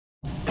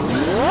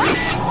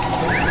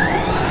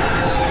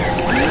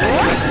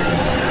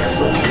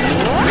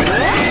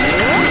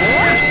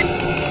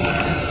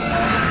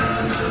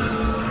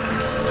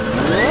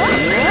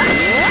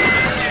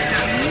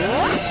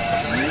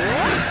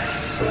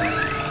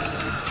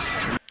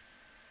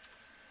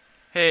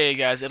Hey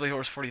guys,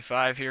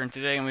 IdlyHorse45 here, and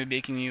today I'm going to be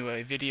making you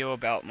a video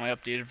about my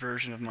updated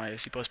version of my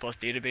C++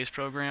 database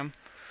program.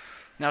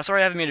 Now,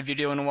 sorry I haven't made a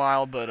video in a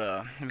while, but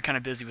I've been kind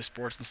of busy with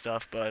sports and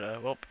stuff,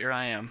 but well, here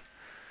I am.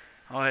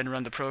 I'll go ahead and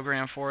run the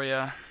program for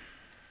you.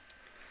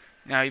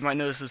 Now, you might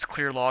notice this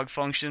clear log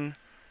function.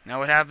 Now,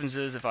 what happens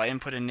is if I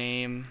input a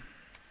name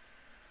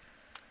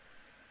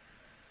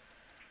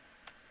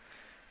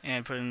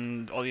and put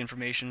in all the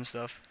information and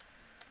stuff,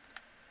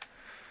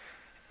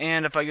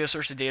 and if I go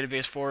search the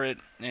database for it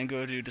and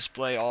go to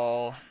display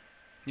all,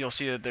 you'll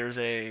see that there's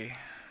a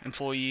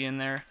employee in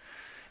there.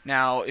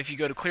 Now, if you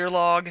go to clear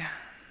log,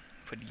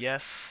 put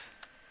yes,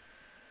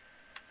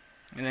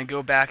 and then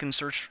go back and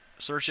search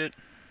it,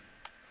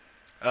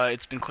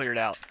 it's been cleared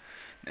out.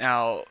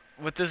 Now,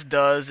 what this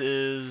does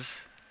is,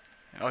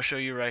 I'll show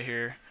you right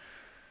here.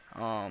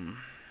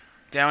 Um,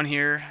 Down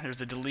here, there's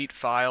the delete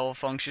file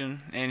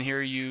function, and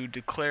here you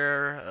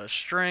declare a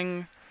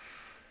string,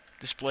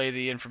 display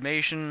the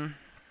information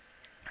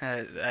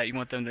that you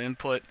want them to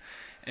input,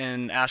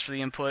 and ask for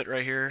the input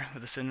right here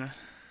with the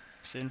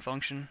syn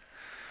function.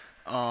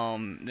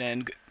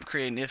 Then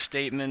create an if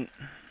statement,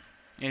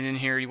 and in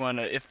here you want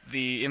to, if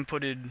the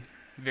inputted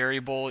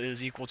variable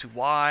is equal to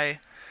y,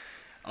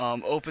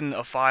 open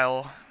a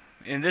file,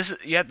 and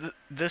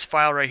this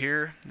file right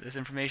here, this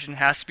information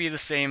has to be the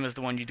same as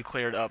the one you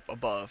declared up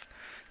above.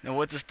 Now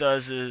what this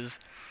does is,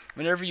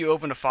 whenever you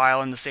open a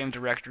file in the same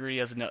directory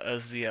as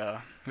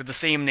the with the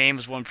same name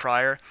as one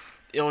prior,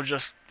 it'll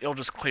just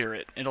clear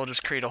it. It'll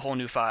just create a whole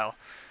new file,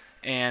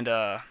 and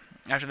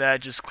after that,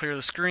 just clear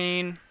the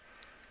screen,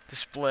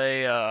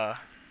 display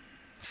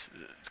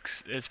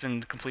it's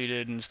been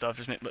completed and stuff.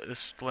 Just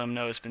let them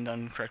know it's been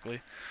done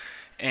correctly,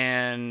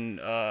 and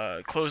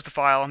close the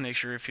file. Make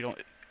sure if you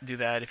don't do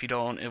that, if you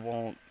don't, it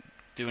won't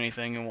do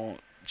anything. It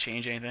won't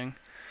change anything.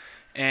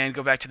 And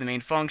go back to the main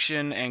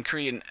function and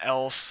create an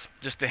else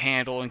just to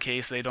handle in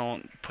case they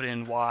don't put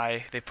in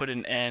y. If they put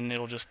in n,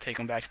 it'll just take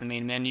them back to the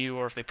main menu.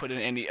 Or if they put in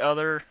any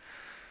other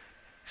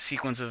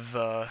sequence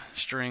of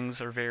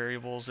strings or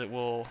variables, it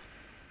will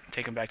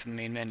take them back to the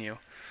main menu.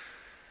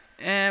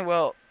 And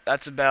well,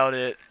 that's about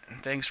it.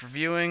 Thanks for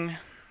viewing.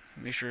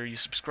 Make sure you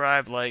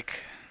subscribe, like.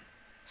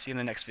 See you in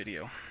the next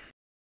video.